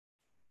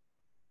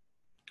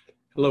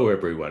Hello,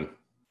 everyone.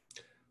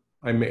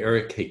 I'm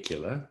Eric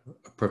Heikkila,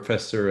 a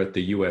professor at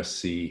the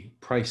USC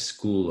Price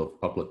School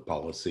of Public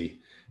Policy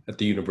at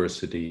the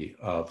University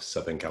of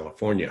Southern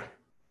California.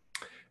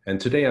 And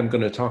today I'm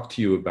going to talk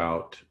to you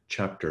about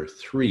Chapter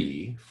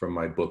 3 from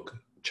my book,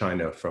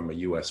 China from a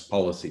US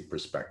Policy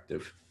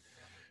Perspective.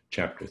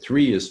 Chapter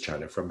 3 is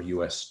China from a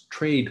US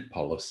Trade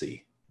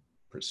Policy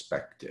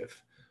Perspective.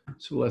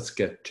 So let's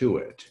get to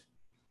it.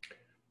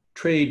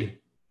 Trade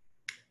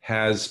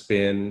has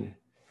been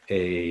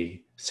a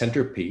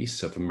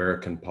centerpiece of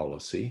American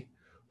policy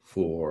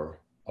for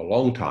a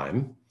long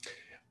time,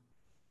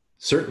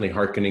 certainly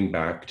hearkening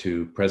back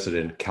to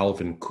President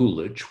Calvin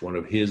Coolidge. One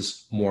of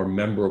his more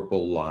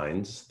memorable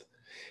lines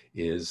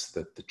is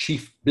that the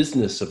chief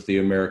business of the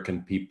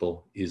American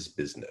people is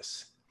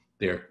business.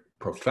 They're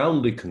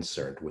profoundly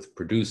concerned with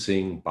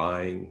producing,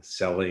 buying,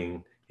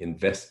 selling,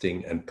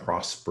 investing, and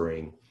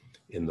prospering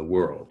in the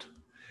world.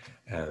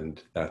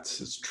 And that's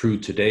as true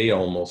today,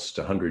 almost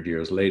 100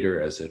 years later,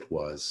 as it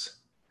was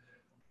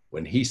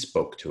when he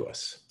spoke to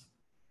us.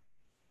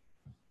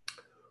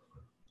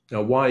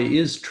 Now, why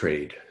is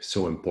trade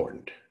so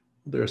important?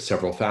 There are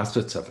several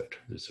facets of it.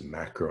 There's a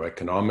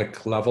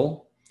macroeconomic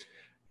level,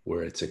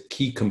 where it's a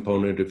key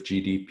component of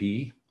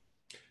GDP,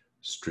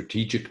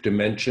 strategic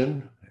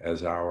dimension,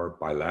 as our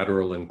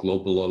bilateral and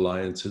global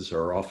alliances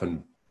are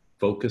often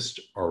focused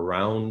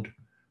around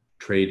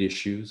trade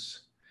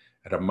issues.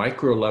 At a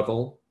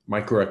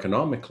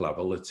microeconomic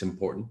level, it's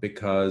important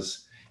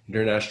because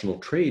international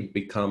trade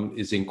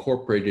is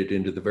incorporated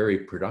into the very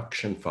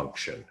production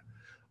function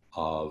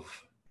of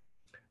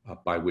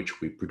by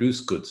which we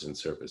produce goods and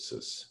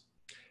services.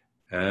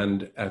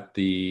 And at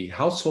the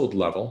household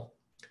level,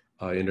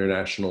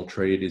 international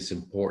trade is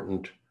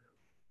important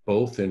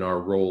both in our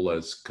role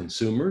as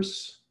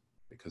consumers,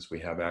 because we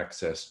have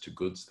access to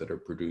goods that are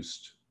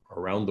produced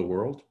around the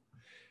world,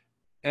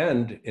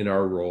 and in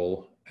our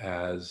role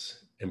as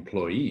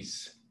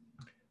employees,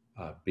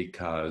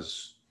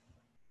 because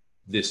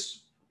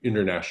this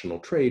international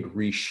trade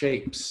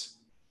reshapes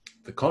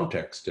the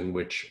context in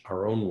which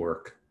our own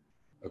work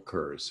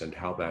occurs and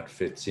how that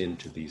fits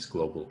into these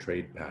global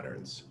trade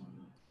patterns.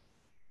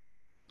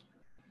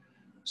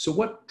 So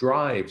what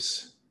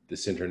drives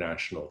this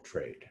international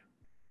trade?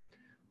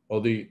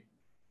 Well,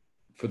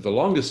 for the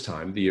longest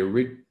time,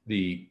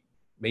 the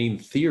main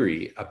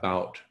theory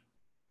about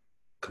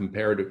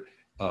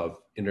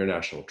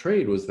international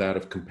trade was that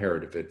of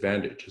comparative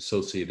advantage,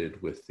 associated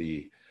with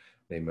the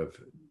name of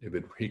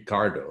David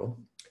Ricardo.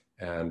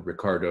 And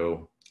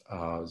Ricardo,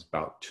 was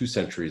about 2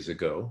 centuries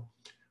ago,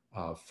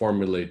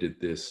 formulated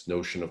this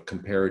notion of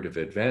comparative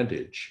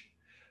advantage,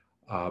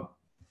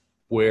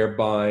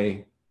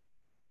 whereby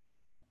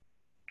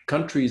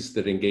countries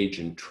that engage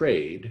in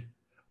trade,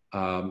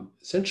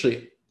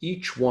 essentially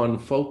each one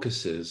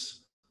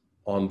focuses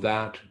on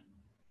that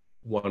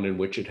one in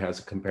which it has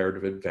a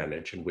comparative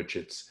advantage, in which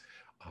it's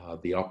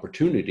the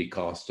opportunity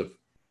cost of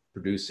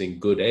producing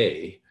good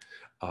A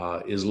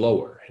is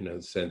lower. In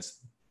a sense,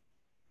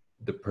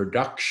 the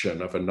production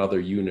of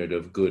another unit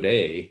of good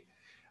A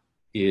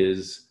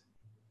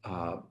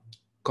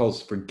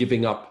calls for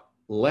giving up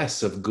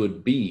less of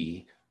good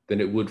B than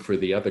it would for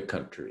the other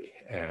country,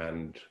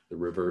 and the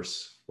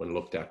reverse when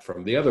looked at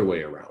from the other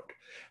way around.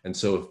 And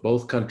so if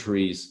both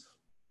countries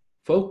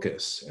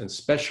focus and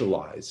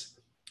specialize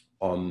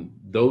on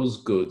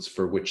those goods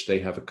for which they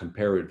have a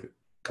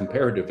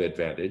comparative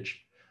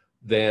advantage,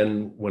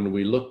 then when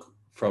we look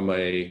from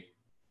an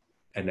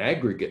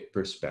aggregate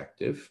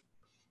perspective,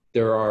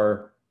 there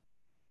are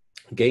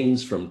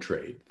gains from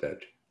trade,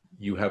 that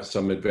you have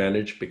some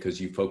advantage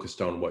because you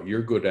focused on what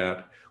you're good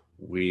at.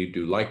 We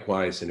do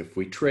likewise. And if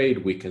we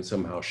trade, we can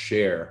somehow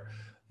share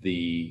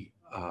the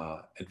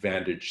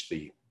advantage,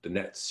 the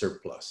net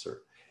surplus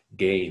or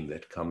gain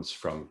that comes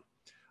from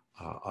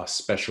us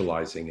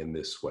specializing in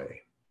this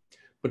way.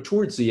 But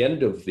towards the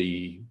end of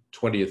the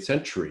 20th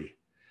century,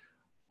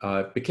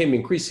 it became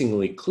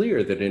increasingly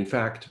clear that, in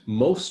fact,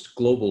 most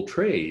global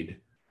trade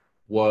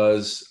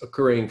was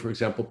occurring, for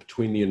example,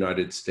 between the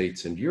United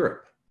States and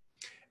Europe.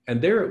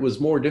 And there it was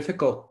more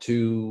difficult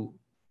to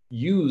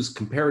use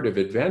comparative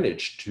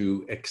advantage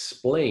to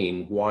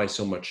explain why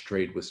so much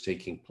trade was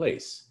taking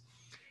place.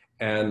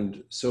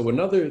 And so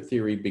another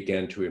theory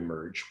began to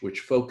emerge,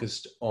 which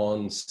focused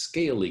on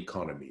scale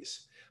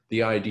economies.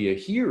 The idea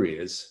here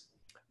is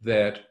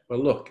that,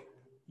 well, look,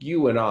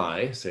 you and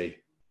I, say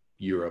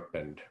Europe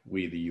and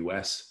we, the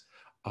US,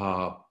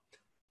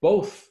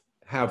 both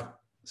have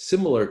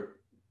similar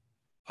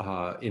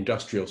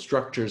industrial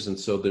structures, and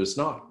so there's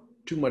not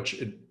too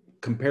much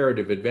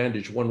comparative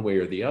advantage one way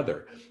or the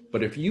other.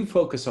 But if you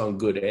focus on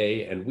good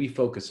A and we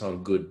focus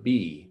on good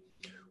B,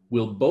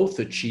 we'll both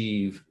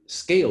achieve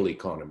scale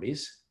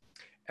economies,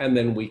 and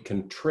then we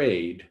can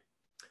trade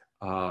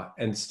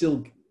and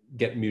still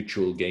get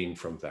mutual gain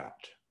from that.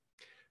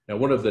 Now,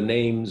 one of the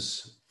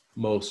names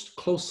most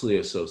closely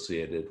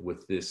associated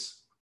with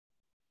this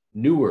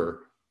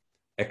newer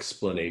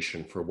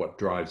explanation for what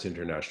drives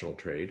international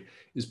trade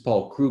is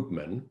Paul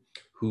Krugman,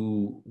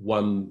 who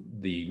won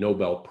the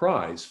Nobel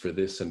Prize for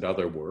this and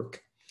other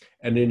work.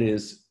 And in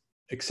his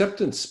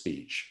acceptance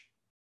speech,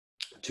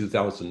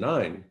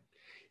 2009,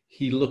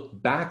 he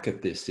looked back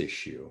at this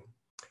issue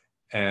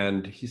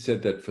and he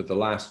said that for the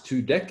last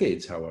 2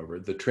 decades, however,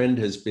 the trend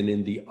has been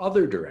in the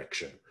other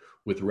direction,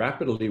 with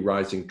rapidly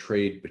rising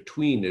trade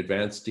between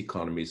advanced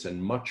economies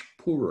and much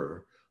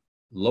poorer,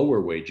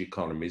 lower wage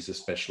economies,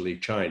 especially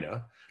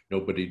China.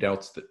 Nobody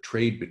doubts that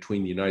trade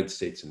between the United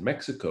States and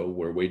Mexico,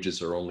 where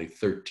wages are only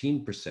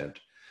 13%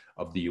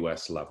 of the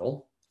US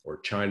level, or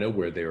China,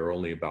 where they are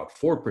only about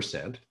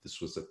 4%,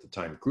 this was at the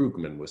time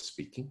Krugman was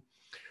speaking,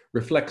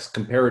 reflects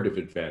comparative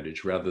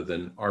advantage rather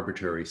than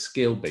arbitrary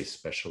scale-based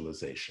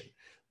specialization.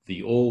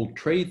 The old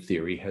trade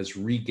theory has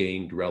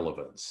regained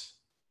relevance.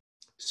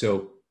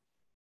 So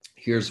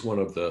here's one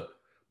of the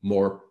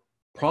more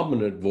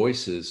prominent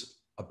voices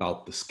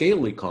about the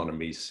scale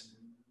economy's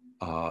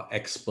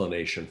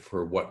explanation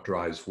for what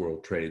drives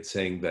world trade,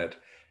 saying that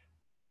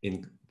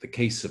in the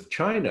case of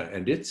China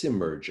and its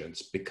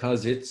emergence,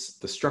 because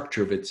the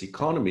structure of its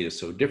economy is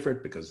so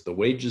different, because the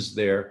wages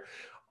there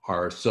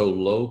are so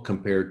low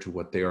compared to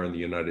what they are in the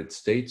United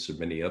States or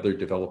many other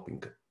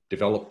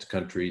developed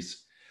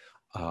countries,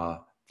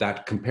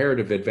 that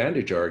comparative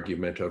advantage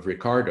argument of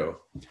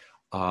Ricardo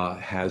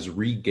has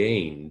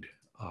regained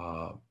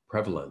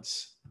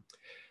prevalence.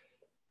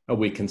 Now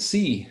we can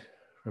see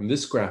from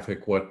this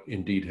graphic what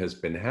indeed has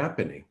been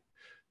happening.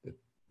 The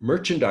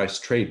merchandise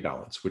trade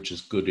balance, which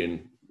is good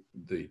in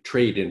the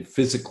trade in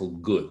physical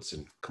goods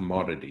and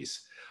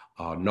commodities,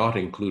 not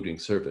including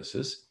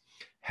services,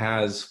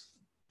 has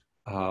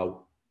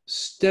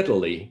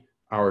steadily,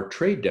 our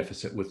trade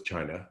deficit with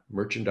China,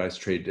 merchandise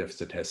trade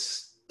deficit, has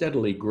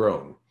steadily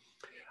grown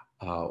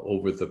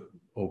over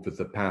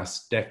the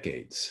past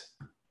decades.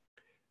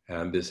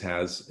 And this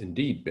has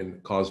indeed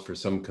been cause for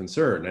some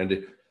concern.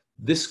 And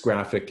this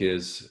graphic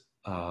is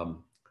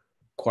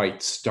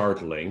quite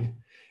startling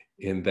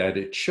in that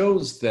it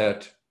shows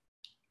that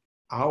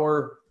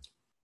our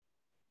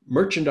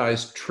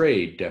merchandise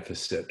trade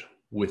deficit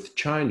with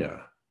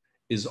China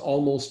is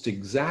almost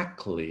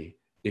exactly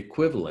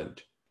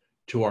equivalent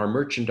to our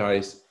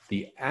merchandise,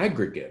 the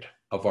aggregate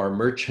of our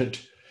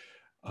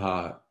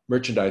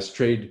merchandise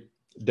trade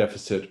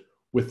deficit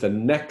with the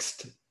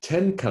next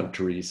 10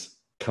 countries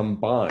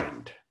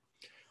combined,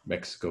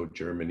 Mexico,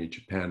 Germany,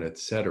 Japan,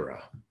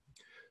 etc.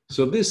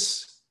 So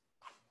this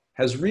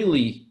has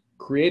really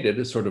created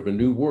a sort of a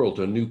new world,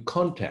 a new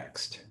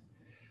context.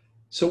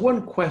 So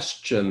one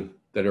question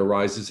that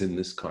arises in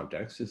this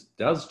context is,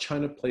 does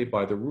China play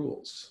by the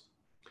rules?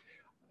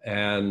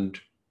 And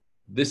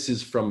this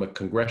is from a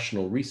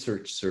Congressional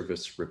Research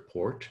Service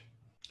report,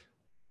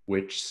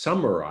 which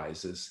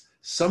summarizes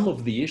some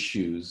of the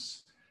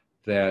issues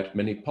that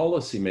many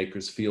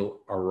policymakers feel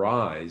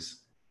arise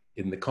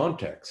in the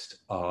context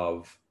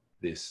of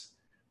this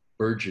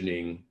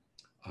burgeoning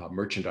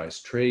merchandise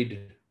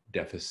trade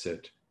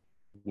deficit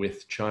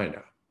with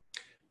China.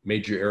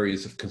 Major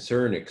areas of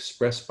concern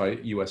expressed by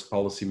US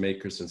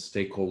policymakers and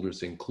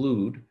stakeholders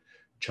include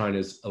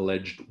China's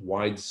alleged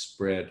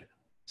widespread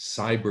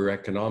cyber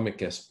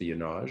economic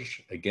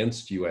espionage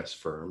against US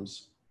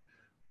firms,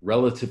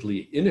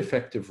 relatively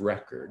ineffective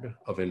record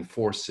of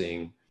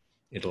enforcing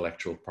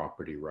intellectual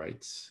property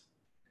rights,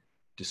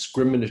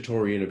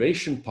 discriminatory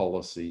innovation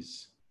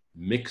policies,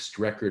 mixed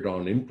record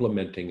on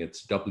implementing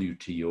its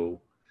WTO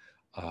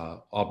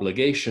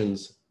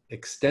obligations,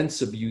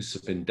 extensive use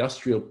of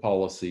industrial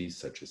policies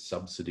such as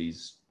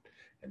subsidies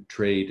and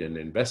trade and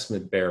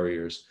investment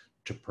barriers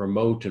to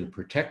promote and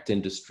protect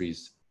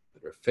industries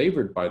that are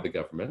favored by the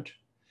government,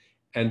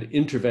 and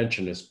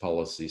interventionist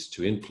policies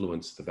to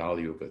influence the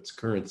value of its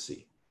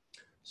currency.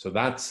 So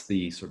that's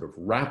the sort of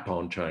rap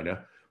on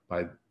China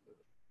by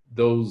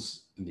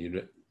those in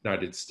the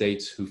United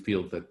States who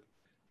feel that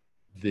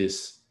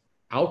this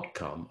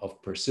outcome of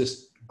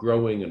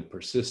growing and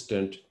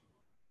persistent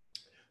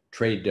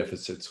trade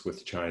deficits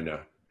with China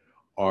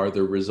are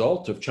the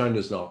result of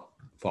China's not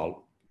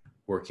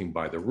working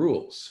by the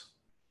rules.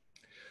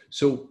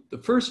 So the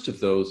first of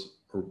those,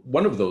 or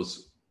one of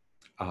those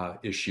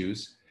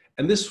issues,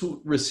 and this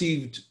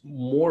received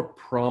more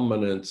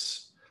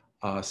prominence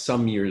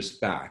some years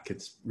back.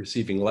 It's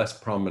receiving less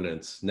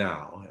prominence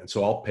now, and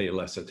so I'll pay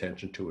less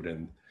attention to it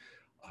in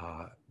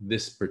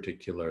this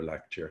particular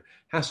lecture,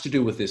 has to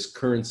do with this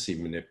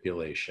currency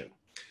manipulation.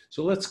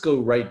 So let's go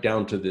right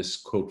down to this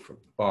quote from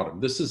the bottom.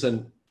 This is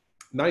a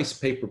nice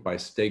paper by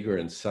Steger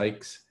and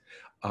Sykes,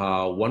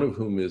 one of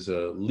whom is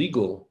a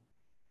legal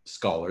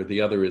scholar,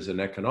 the other is an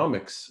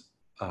economics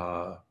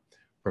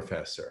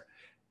professor.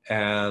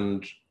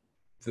 And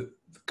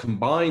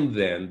combined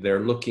then,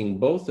 they're looking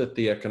both at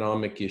the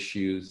economic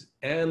issues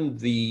and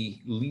the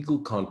legal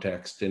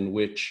context in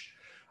which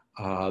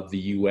the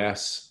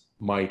US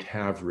might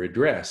have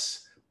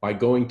redress by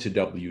going to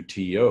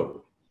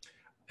WTO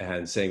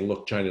and saying,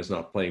 look, China's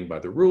not playing by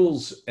the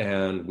rules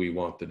and we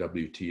want the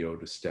WTO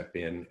to step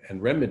in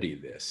and remedy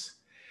this.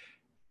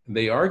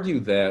 They argue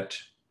that,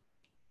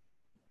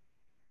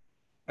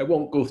 I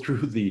won't go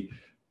through the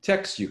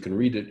text, you can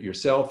read it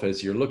yourself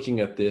as you're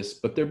looking at this,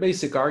 but their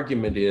basic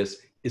argument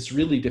is it's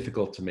really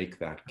difficult to make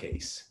that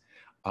case.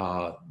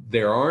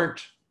 There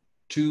aren't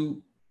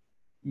too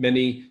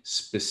many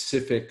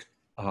specific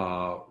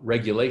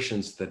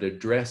regulations that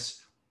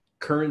address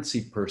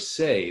currency per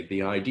se.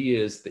 The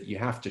idea is that you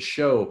have to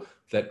show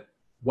that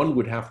one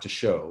would have to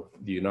show,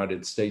 the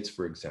United States,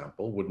 for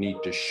example, would need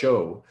to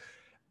show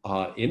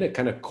in a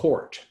kind of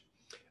court,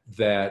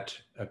 that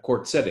a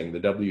court setting, the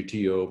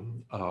WTO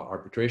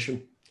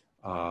arbitration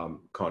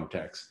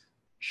context,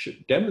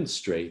 should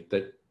demonstrate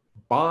that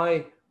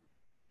by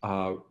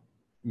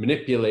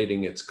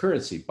manipulating its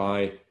currency,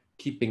 by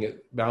keeping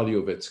the value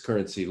of its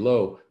currency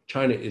low,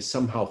 China is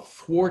somehow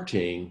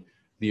thwarting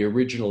the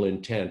original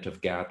intent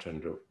of GATT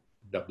and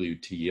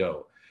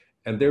WTO.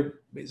 And their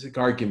basic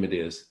argument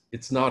is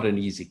it's not an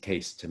easy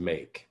case to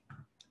make.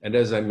 And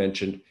as I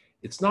mentioned,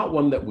 it's not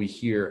one that we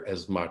hear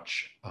as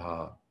much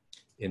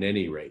in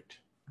any rate.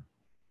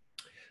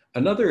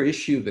 Another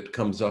issue that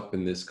comes up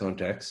in this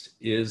context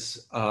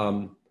is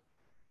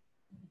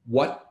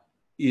what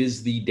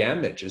is the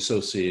damage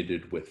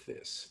associated with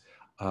this?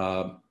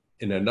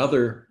 In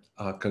another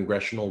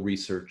Congressional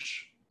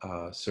Research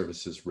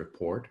Services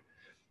report,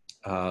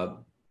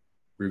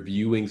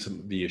 reviewing some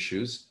of the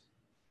issues,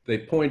 they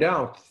point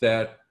out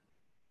that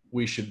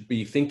we should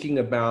be thinking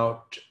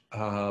about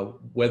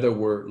whether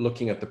we're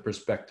looking at the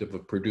perspective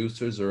of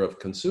producers or of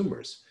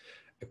consumers.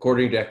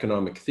 According to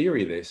economic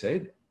theory, they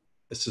say,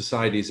 a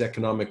society's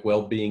economic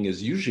well-being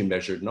is usually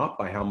measured not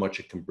by how much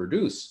it can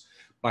produce,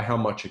 by how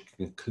much it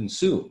can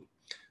consume.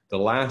 The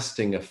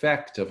lasting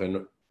effect of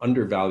an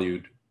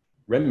undervalued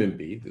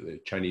renminbi, the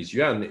Chinese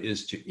yuan,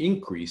 is to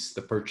increase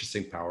the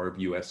purchasing power of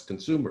US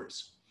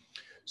consumers.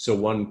 So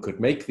one could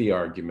make the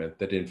argument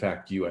that in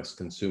fact US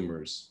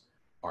consumers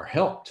are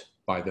helped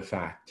by the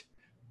fact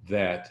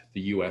that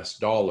the US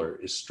dollar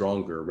is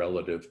stronger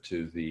relative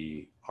to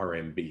the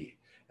RMB,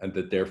 and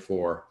that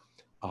therefore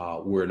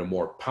we're in a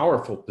more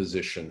powerful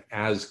position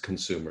as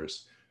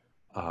consumers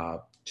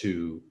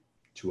to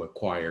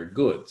acquire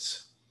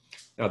goods.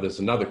 Now, there's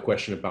another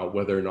question about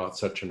whether or not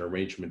such an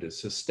arrangement is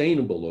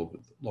sustainable over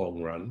the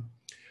long run.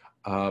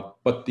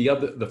 But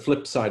the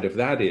flip side of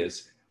that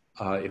is,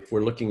 if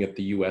we're looking at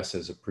the US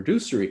as a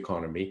producer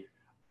economy,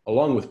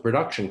 along with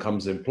production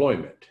comes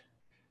employment.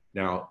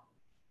 Now,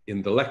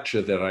 in the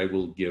lecture that I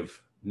will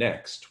give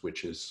next,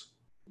 which is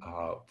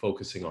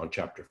focusing on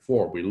chapter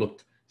 4, we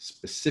look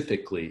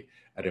specifically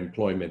at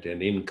employment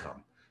and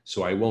income.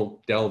 So I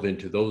won't delve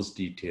into those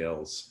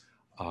details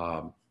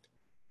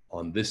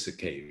on this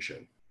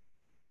occasion.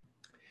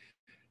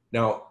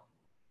 Now,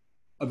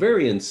 a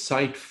very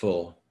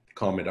insightful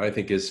comment, I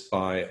think, is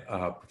by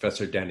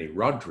Professor Danny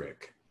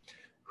Roderick,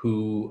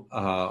 who,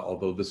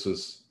 although this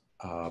was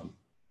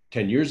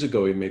 10 years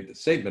ago he made the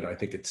statement, I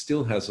think it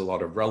still has a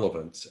lot of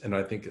relevance, and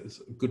I think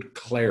there's good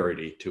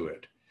clarity to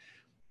it.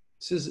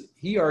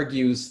 He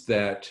argues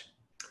that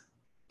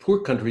poor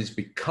countries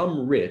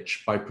become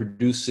rich by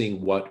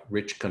producing what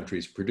rich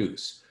countries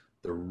produce.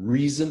 The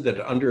reason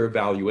that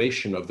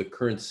undervaluation of the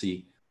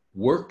currency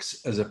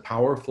works as a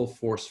powerful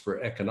force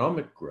for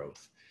economic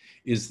growth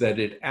is that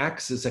it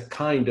acts as a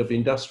kind of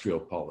industrial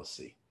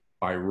policy.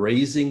 By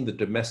raising the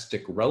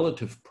domestic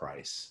relative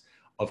price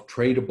of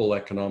tradable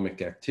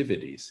economic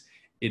activities,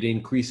 it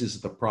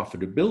increases the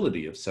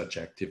profitability of such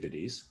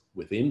activities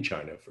within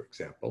China, for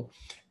example,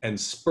 and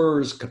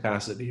spurs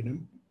capacity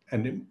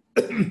and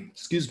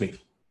excuse me,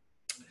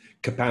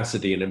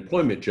 capacity and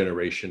employment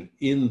generation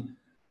in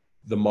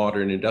the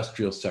modern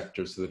industrial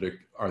sectors that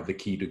are the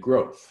key to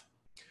growth.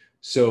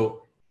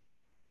 So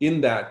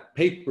in that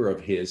paper of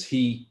his,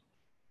 he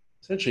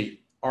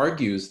essentially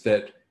argues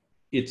that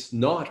it's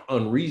not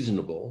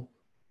unreasonable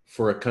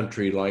for a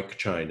country like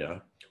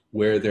China,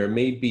 where there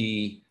may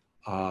be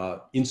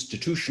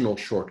institutional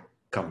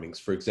shortcomings.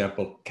 For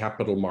example,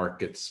 capital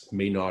markets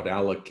may not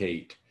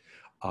allocate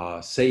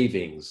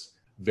savings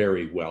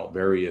very well,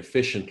 very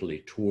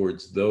efficiently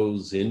towards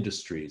those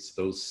industries,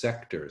 those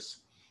sectors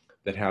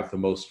that have the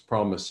most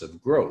promise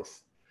of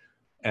growth.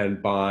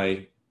 And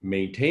by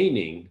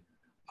maintaining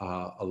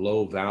a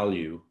low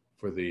value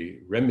for the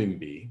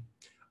renminbi,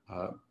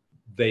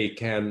 they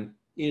can,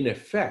 in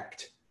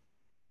effect,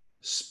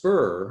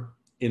 spur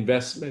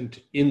investment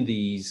in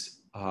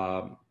these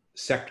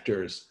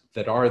sectors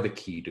that are the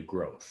key to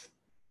growth.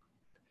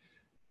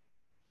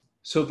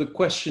 So the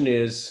question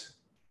is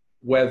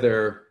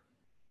whether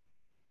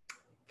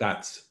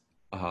that's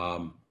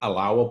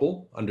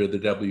allowable under the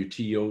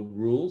WTO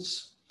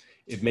rules.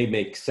 It may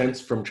make sense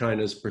from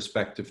China's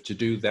perspective to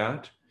do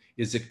that.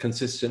 Is it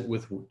consistent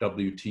with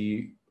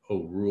WTO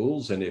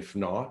rules? And if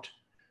not,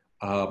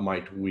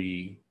 might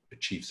we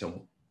achieve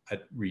some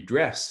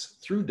redress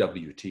through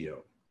WTO?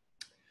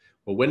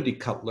 Well, Wendy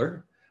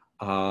Cutler,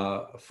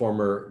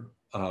 former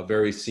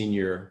very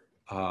senior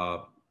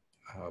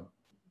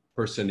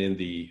person in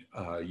the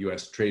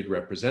US Trade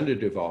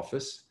Representative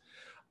Office,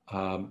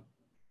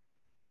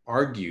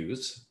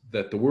 argues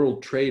that the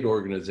World Trade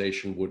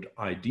Organization would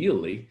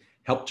ideally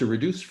help to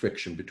reduce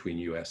friction between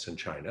US and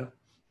China,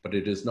 but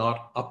it is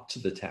not up to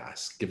the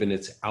task given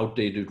its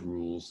outdated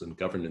rules and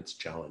governance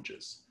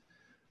challenges.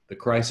 The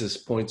crisis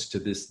points to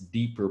this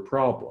deeper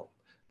problem,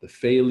 the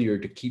failure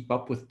to keep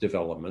up with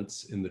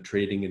developments in the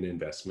trading and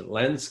investment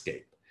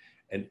landscape.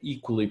 An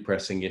equally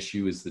pressing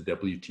issue is the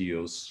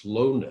WTO's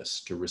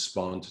slowness to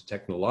respond to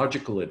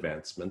technological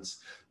advancements,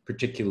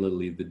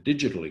 particularly the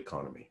digital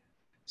economy.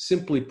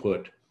 Simply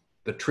put,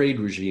 the trade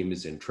regime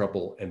is in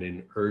trouble and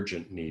in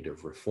urgent need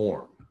of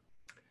reform.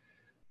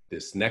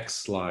 This next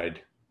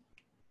slide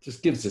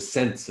just gives a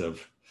sense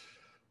of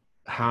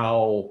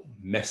how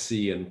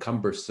messy and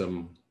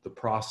cumbersome the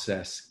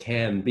process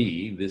can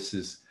be. This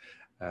is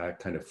a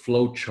kind of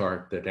flow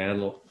chart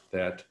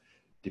that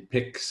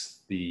depicts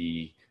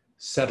the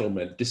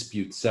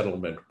dispute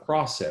settlement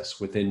process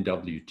within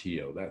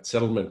WTO. That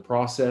settlement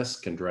process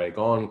can drag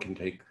on, can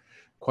take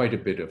quite a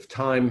bit of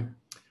time.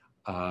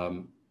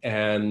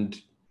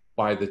 And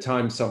by the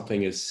time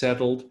something is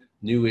settled,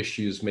 new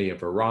issues may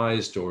have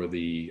arisen, or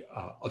the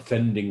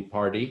offending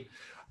party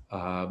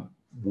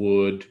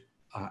would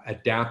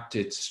adapt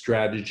its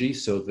strategy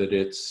so that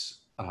it's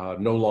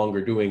no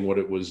longer doing what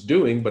it was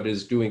doing, but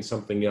is doing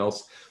something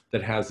else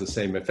that has the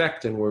same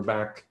effect, and we're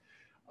back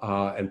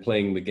and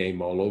playing the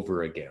game all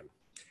over again.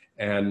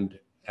 And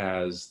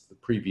as the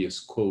previous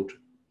quote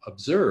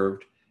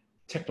observed,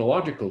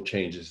 technological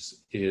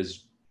changes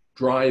is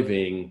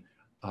driving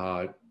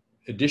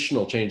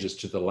additional changes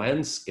to the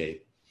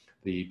landscape,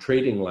 the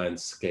trading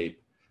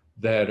landscape,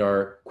 that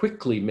are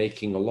quickly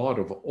making a lot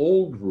of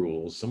old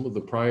rules, some of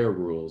the prior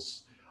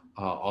rules,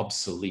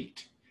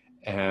 obsolete.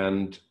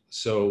 And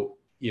so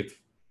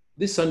if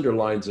this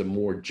underlines a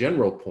more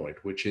general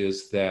point, which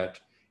is that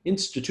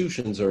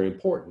institutions are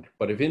important,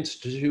 but if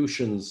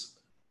institutions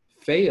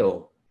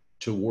fail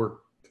to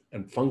work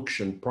and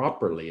function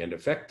properly and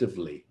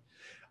effectively,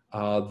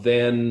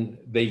 then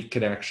they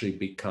can actually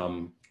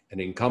become an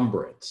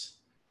encumbrance.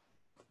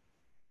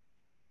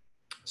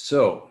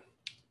 So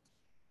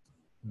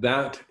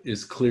that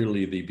is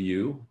clearly the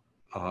view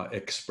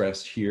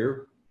expressed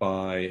here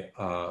by,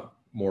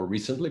 more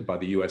recently, by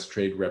the US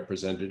Trade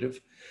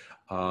Representative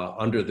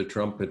under the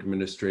Trump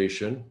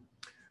administration,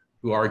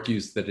 who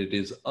argues that it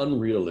is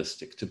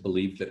unrealistic to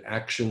believe that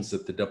actions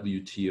at the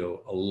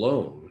WTO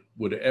alone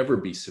would ever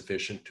be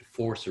sufficient to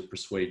force or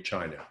persuade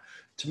China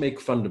to make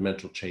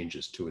fundamental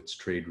changes to its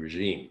trade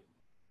regime.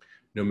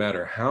 No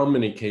matter how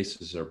many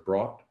cases are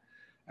brought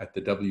at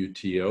the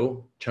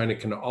WTO, China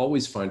can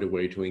always find a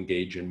way to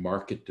engage in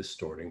market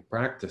distorting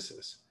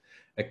practices.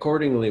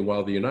 Accordingly,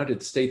 while the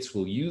United States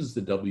will use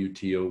the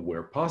WTO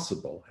where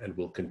possible and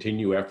will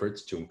continue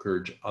efforts to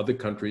encourage other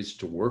countries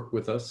to work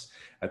with us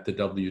at the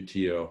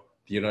WTO,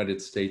 the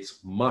United States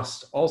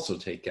must also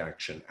take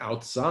action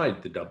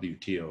outside the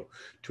WTO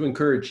to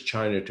encourage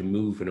China to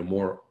move in a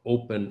more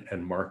open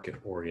and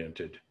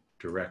market-oriented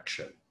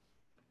direction.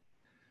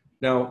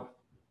 Now,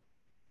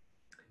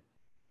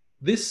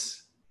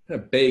 this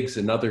begs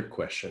another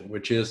question,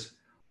 which is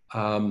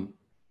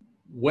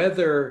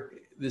whether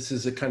this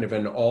is a kind of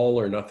an all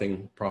or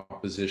nothing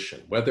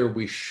proposition, whether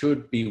we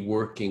should be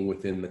working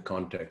within the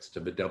context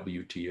of a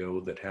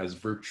WTO that has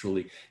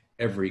virtually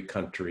every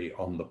country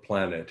on the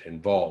planet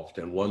involved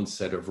and one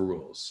set of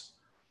rules.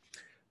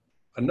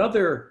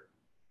 Another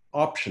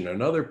option,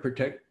 another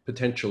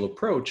potential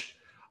approach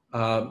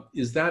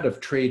is that of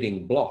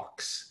trading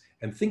blocks,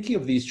 and thinking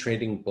of these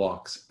trading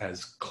blocks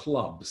as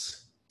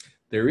clubs.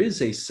 There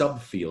is a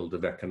subfield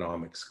of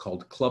economics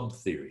called club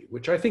theory,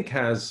 which I think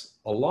has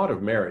a lot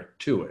of merit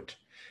to it.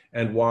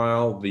 And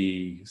while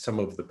some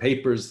of the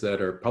papers that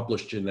are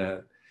published in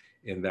that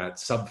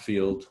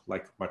subfield,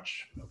 like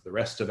much of the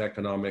rest of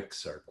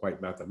economics, are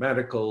quite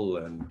mathematical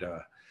and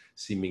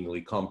seemingly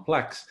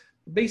complex,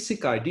 the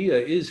basic idea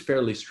is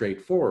fairly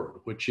straightforward,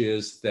 which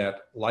is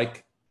that,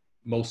 like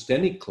most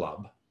any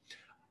club,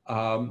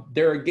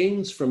 there are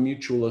gains from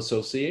mutual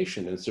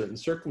association in certain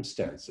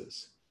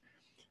circumstances.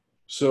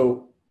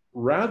 So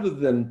rather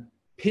than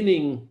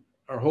pinning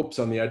our hopes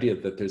on the idea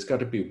that there's got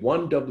to be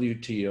one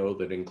WTO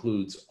that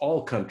includes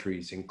all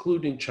countries,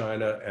 including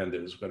China, and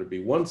there's got to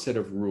be one set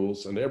of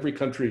rules and every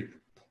country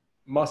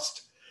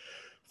must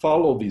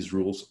follow these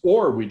rules,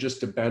 or we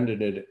just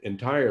abandon it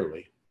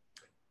entirely.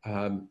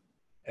 An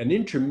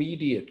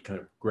intermediate kind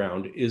of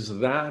ground is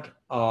that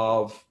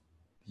of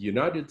the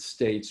United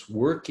States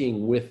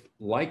working with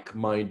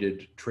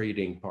like-minded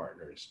trading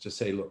partners to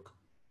say, look,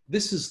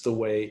 this is the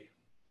way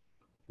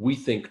we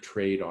think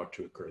trade ought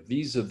to occur.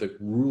 These are the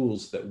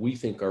rules that we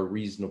think are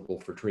reasonable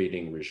for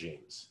trading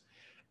regimes.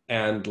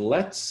 And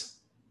let's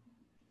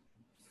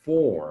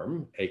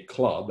form a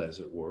club, as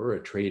it were,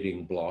 a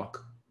trading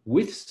bloc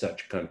with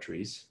such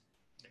countries,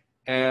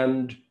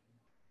 and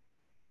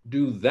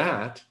do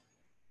that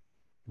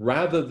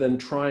rather than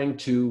trying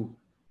to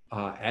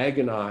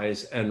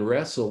agonize and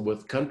wrestle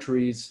with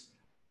countries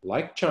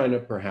like China,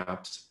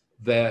 perhaps,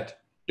 that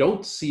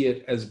don't see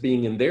it as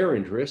being in their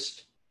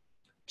interest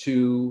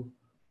to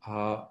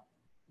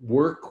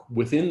work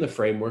within the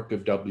framework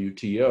of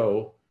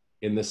WTO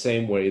in the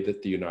same way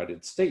that the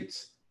United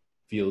States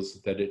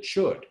feels that it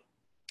should.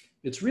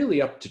 It's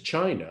really up to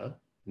China,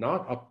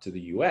 not up to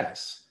the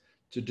US,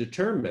 to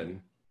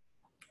determine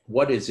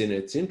what is in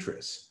its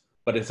interests,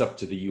 but it's up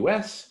to the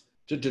US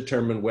to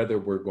determine whether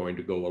we're going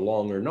to go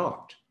along or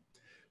not.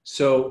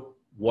 So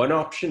one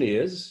option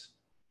is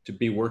to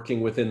be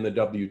working within the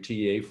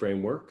WTA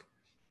framework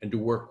and to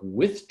work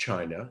with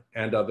China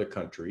and other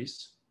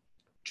countries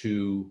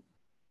to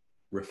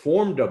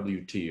reform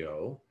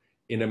WTO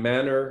in a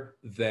manner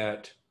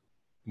that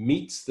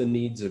meets the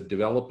needs of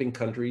developing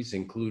countries,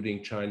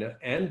 including China,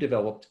 and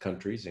developed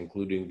countries,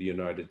 including the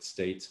United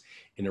States,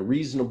 in a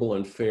reasonable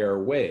and fair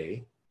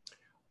way.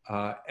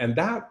 And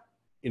that,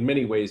 in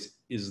many ways,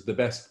 is the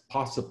best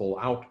possible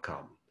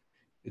outcome.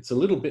 It's a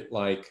little bit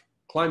like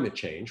climate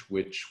change,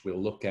 which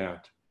we'll look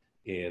at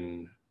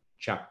in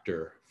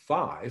chapter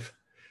 5,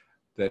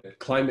 that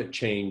climate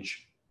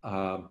change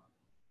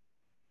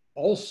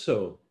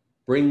also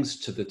brings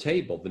to the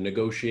table, the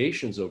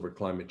negotiations over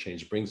climate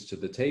change brings to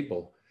the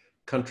table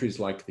countries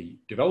like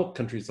developed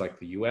countries like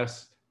the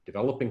US,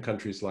 developing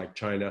countries like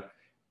China,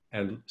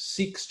 and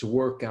seeks to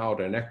work out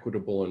an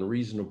equitable and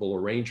reasonable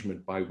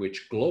arrangement by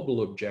which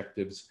global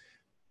objectives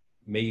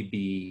may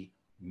be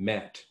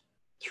met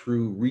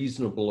through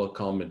reasonable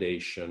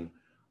accommodation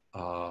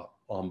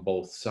on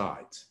both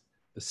sides.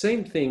 The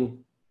same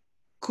thing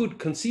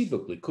could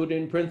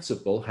in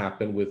principle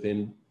happen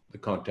within the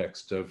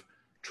context of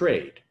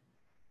trade.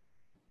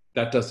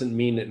 That doesn't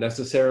mean it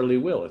necessarily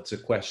will. It's a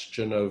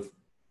question of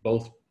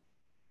both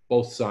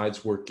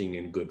sides working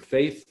in good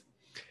faith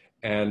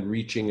and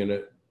reaching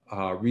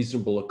a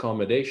reasonable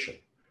accommodation.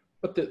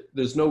 But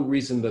there's no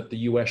reason that the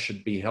US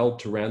should be held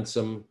to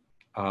ransom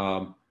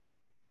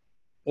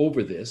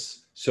over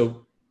this.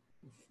 So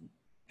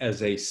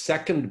as a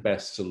second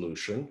best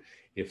solution,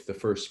 if the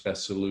first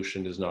best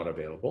solution is not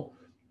available,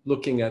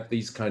 looking at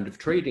these kind of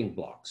trading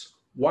blocks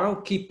while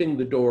keeping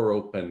the door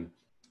open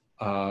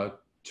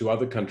to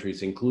other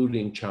countries,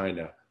 including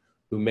China,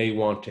 who may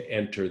want to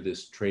enter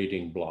this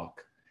trading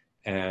bloc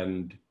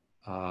and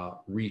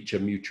reach a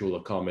mutual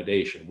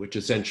accommodation, which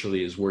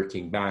essentially is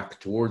working back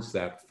towards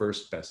that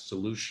first best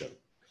solution.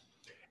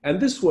 And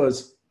this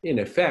was, in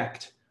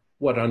effect,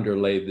 what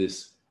underlay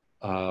this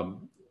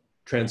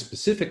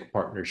Trans-Pacific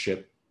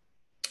Partnership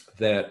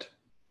that,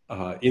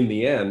 in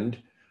the end,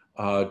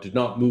 did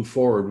not move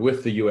forward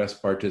with the US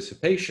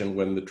participation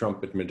when the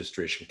Trump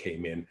administration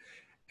came in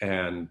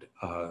and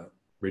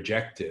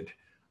rejected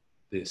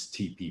this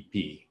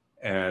TPP.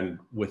 And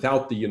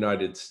without the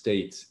United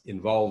States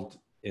involved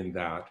in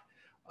that,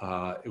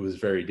 it was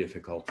very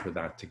difficult for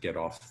that to get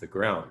off the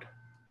ground.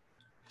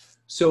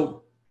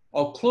 So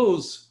I'll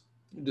close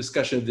the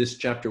discussion of this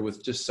chapter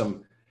with just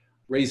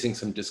raising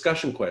some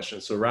discussion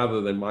questions. So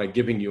rather than my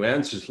giving you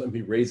answers, let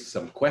me raise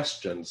some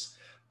questions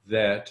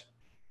that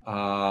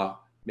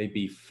may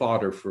be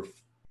fodder for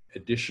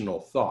additional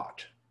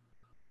thought.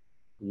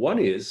 One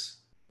is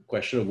the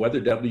question of whether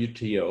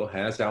WTO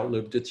has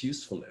outlived its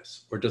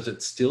usefulness, or does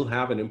it still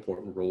have an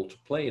important role to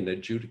play in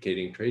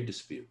adjudicating trade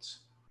disputes?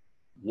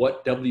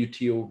 What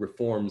WTO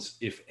reforms,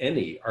 if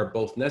any, are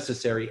both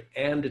necessary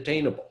and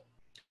attainable?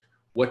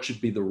 What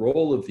should be the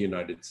role of the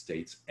United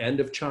States and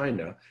of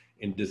China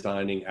in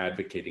designing,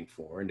 advocating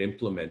for, and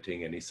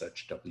implementing any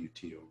such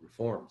WTO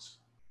reforms?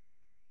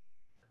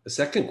 The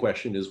second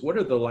question is, what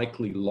are the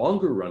likely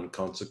longer run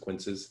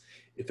consequences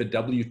if a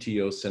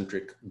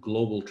WTO-centric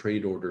global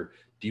trade order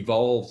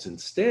devolves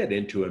instead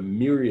into a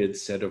myriad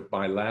set of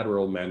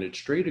bilateral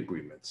managed trade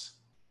agreements?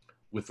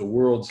 With the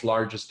world's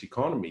largest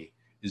economy,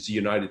 is the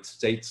United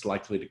States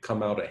likely to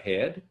come out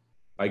ahead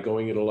by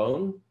going it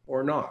alone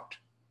or not?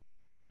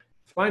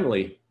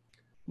 Finally,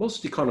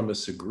 most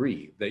economists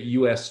agree that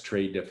US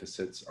trade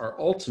deficits are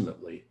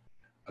ultimately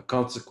a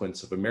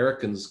consequence of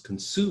Americans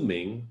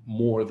consuming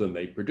more than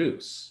they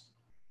produce.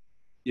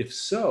 If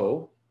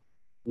so,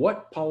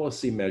 what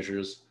policy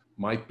measures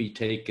might be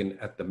taken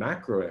at the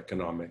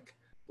macroeconomic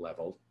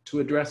level to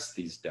address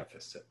these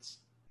deficits?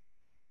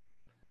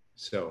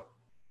 So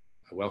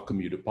I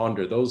welcome you to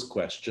ponder those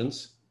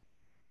questions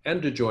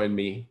and to join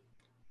me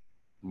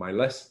in my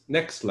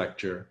next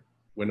lecture,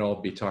 when I'll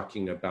be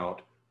talking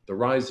about the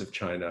rise of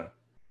China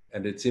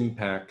and its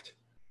impact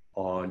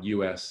on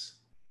US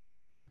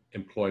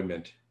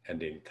employment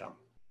and income.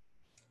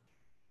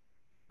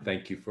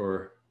 Thank you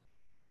for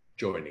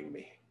joining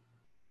me.